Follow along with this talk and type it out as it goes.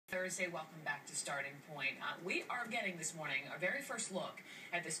say welcome back to Starting Point. We are getting this morning our very first look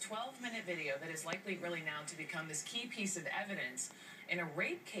at this 12-minute video that is likely really now to become this key piece of evidence in a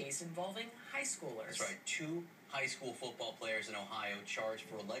rape case involving high schoolers. That's right. 2 high school football players in Ohio charged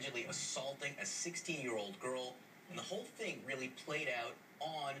for allegedly assaulting a 16-year-old girl, and the whole thing really played out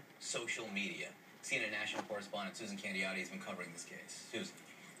on social media. CNN national correspondent Susan Candiotti has been covering this case. Susan.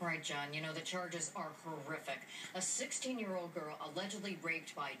 Right, John. You know, the charges are horrific. A 16-year-old girl allegedly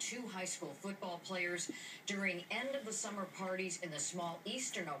raped by 2 high school football players during end-of-the-summer parties in the small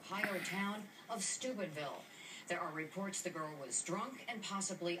eastern Ohio town of Steubenville. There are reports the girl was drunk and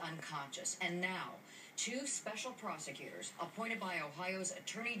possibly unconscious. And now, 2 special prosecutors, appointed by Ohio's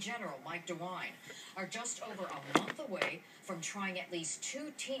Attorney General Mike DeWine, are just over a month away from trying at least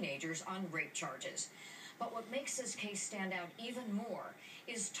 2 teenagers on rape charges. But what makes this case stand out even more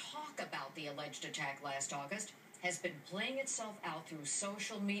is talk about the alleged attack last August has been playing itself out through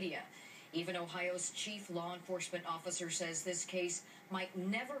social media. Even Ohio's chief law enforcement officer says this case might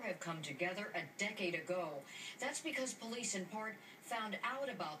never have come together a decade ago. That's because police in part found out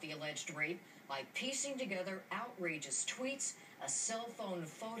about the alleged rape by piecing together outrageous tweets, a cell phone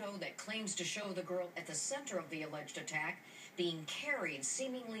photo that claims to show the girl at the center of the alleged attack being carried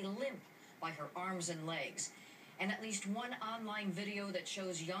seemingly limp by her arms and legs, and at least one online video that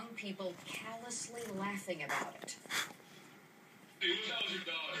shows young people callously laughing about it. Dude, that was your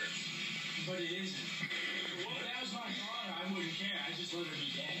daughter. But it isn't. What? If that was my daughter, I wouldn't care. I'd just let her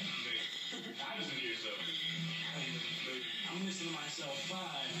be dead. I listen to yourself. I'm listening to myself.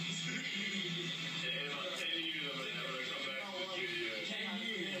 Fine. In about 10 years, I'm never going to come back to this video. 10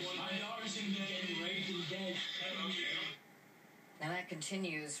 years. My daughter's in bed, raped and dead. Now that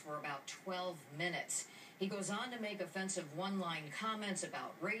continues for about 12 minutes. He goes on to make offensive one-line comments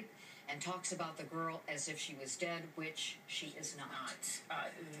about rape and talks about the girl as if she was dead, which she is not.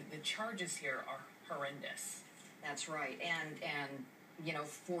 The charges here are horrendous. That's right. And you know,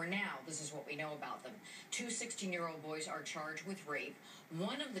 for now, this is what we know about them. 2 16-year-old boys are charged with rape.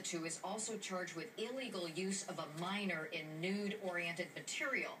 One of the 2 is also charged with illegal use of a minor in nude-oriented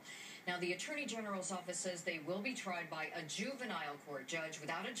material. Now, the Attorney General's office says they will be tried by a juvenile court judge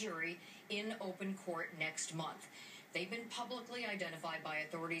without a jury in open court next month. They've been publicly identified by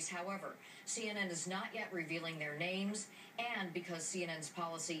authorities. However, CNN is not yet revealing their names, and because CNN's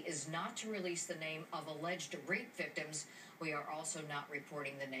policy is not to release the name of alleged rape victims, we are also not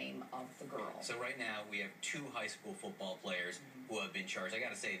reporting the name of the girl. So right now, we have 2 high school football players who have been charged. I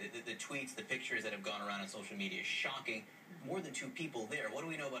got to say, the tweets, the pictures that have gone around on social media is shocking. More than 2 people there. What do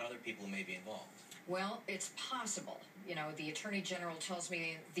we know about other people who may be involved? Well, it's possible. You know, the Attorney General tells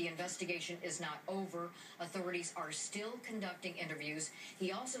me the investigation is not over. Authorities are still conducting interviews.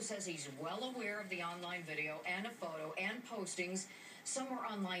 He also says he's well aware of the online video and a photo and postings. Some were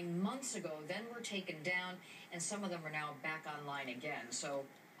online months ago, then were taken down, and some of them are now back online again. So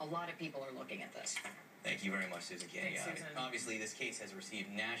a lot of people are looking at this. Thank you very much, Susan Candiotti. Thanks, Susan. Obviously, this case has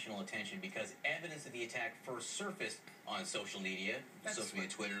received national attention because evidence of the attack first surfaced on social media,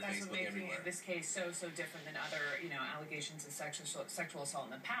 Twitter, Facebook, everywhere. This case so different than other, allegations of sexual assault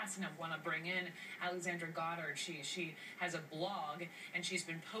in the past. And I want to bring in Alexandra Goddard. She has a blog, and she's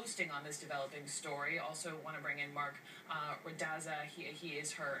been posting on this developing story. Also want to bring in Mark Radaza. He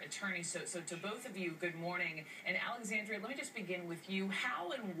is her attorney. So to both of you, good morning. And Alexandra, let me just begin with you.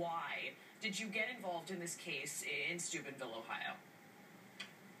 How and why did you get involved in this case in Steubenville, Ohio?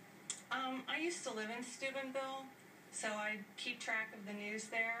 I used to live in Steubenville, so I keep track of the news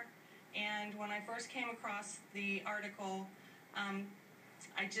there. And when I first came across the article,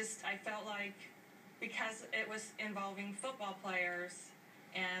 I felt like because it was involving football players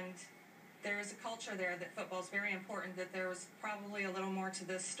and there's a culture there that football is very important, that there was probably a little more to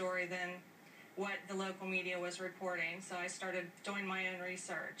this story than what the local media was reporting, so I started doing my own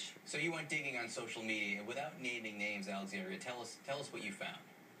research. So you went digging on social media, and without naming names, Alexandria, tell us what you found.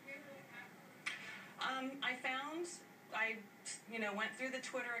 I went through the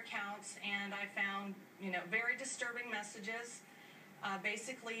Twitter accounts, and I found, very disturbing messages,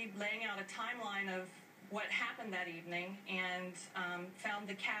 basically laying out a timeline of what happened that evening, and found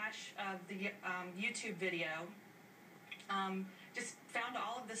the cache of the YouTube video. Just found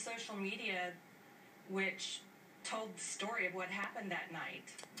all of the social media which told the story of what happened that night.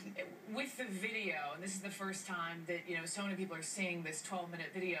 With the video, and this is the first time that, so many people are seeing this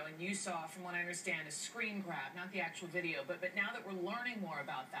 12-minute video, and you saw, from what I understand, a screen grab, not the actual video, but now that we're learning more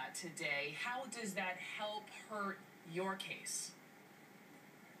about that today, how does that help hurt your case?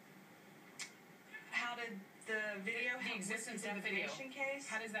 How did the video help the existence with the of the video case?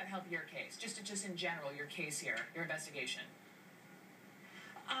 How does that help your case? Just in general, your case here, your investigation.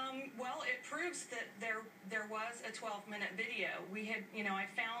 it proves that there was a 12-minute video. We had, I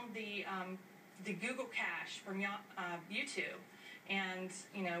found the Google cache from YouTube, and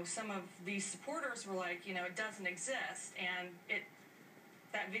some of these supporters were like, it doesn't exist, and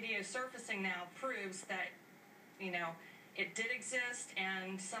that video surfacing now proves that it did exist,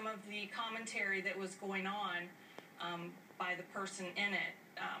 and some of the commentary that was going on by the person in it.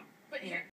 But here,